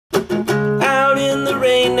the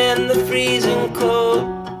rain and the freezing cold.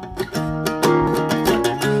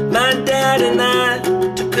 My dad and I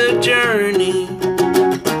took a journey.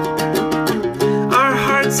 Our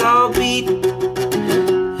hearts all beat,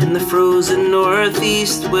 and the frozen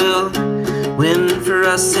northeast will win for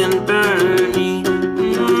us in Bernie.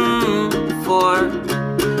 For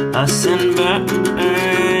us in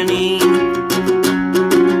Bernie.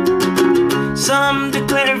 Some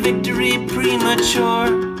declare victory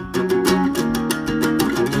premature,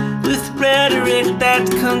 with rhetoric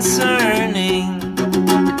that's concerning.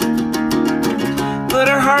 But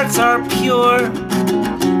our hearts are pure,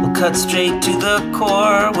 we'll cut straight to the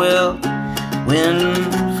core. We'll win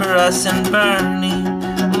for us in Bernie.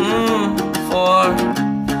 For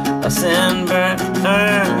us in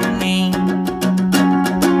Bernie.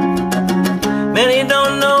 Many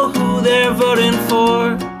don't know who they're voting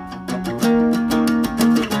for.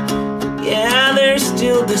 Yeah, they're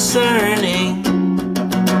still discerning.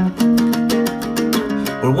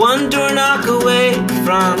 We're one door knock away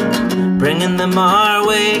from bringing them our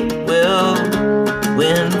way. We'll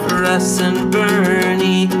win for us in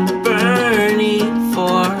Bernie. Bernie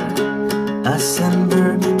for us in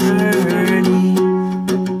Bernie.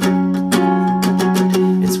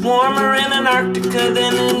 It's warmer in Antarctica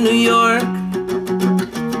than in New York.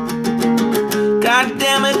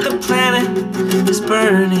 Goddammit, the planet is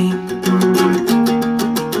burning.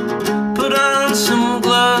 Put on some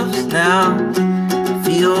gloves now,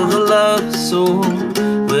 feel the love, so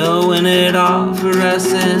we'll win it all for us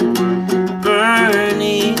in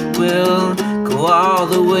Bernie. We'll go all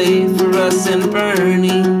the way for us in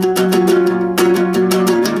Bernie.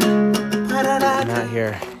 I'm out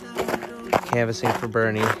here canvassing for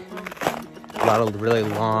Bernie. A lot of really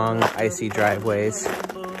long, icy driveways.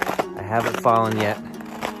 I haven't fallen yet.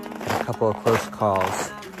 Had a couple of close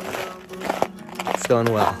calls. It's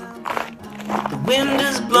going well. The wind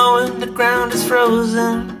is blowing, the ground is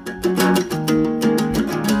frozen.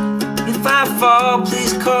 If I fall,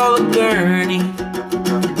 please call a gurney.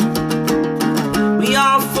 We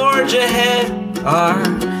all forge ahead, our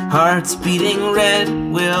hearts beating red.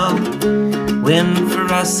 We'll win for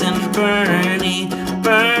us in Bernie.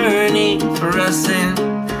 Bernie for us in,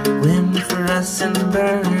 win for us in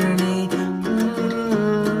Bernie.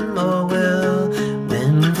 Oh, we'll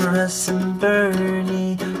win for us in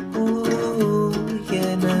Bernie. Ooh,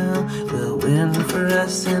 yeah, now we'll win for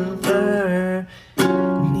us in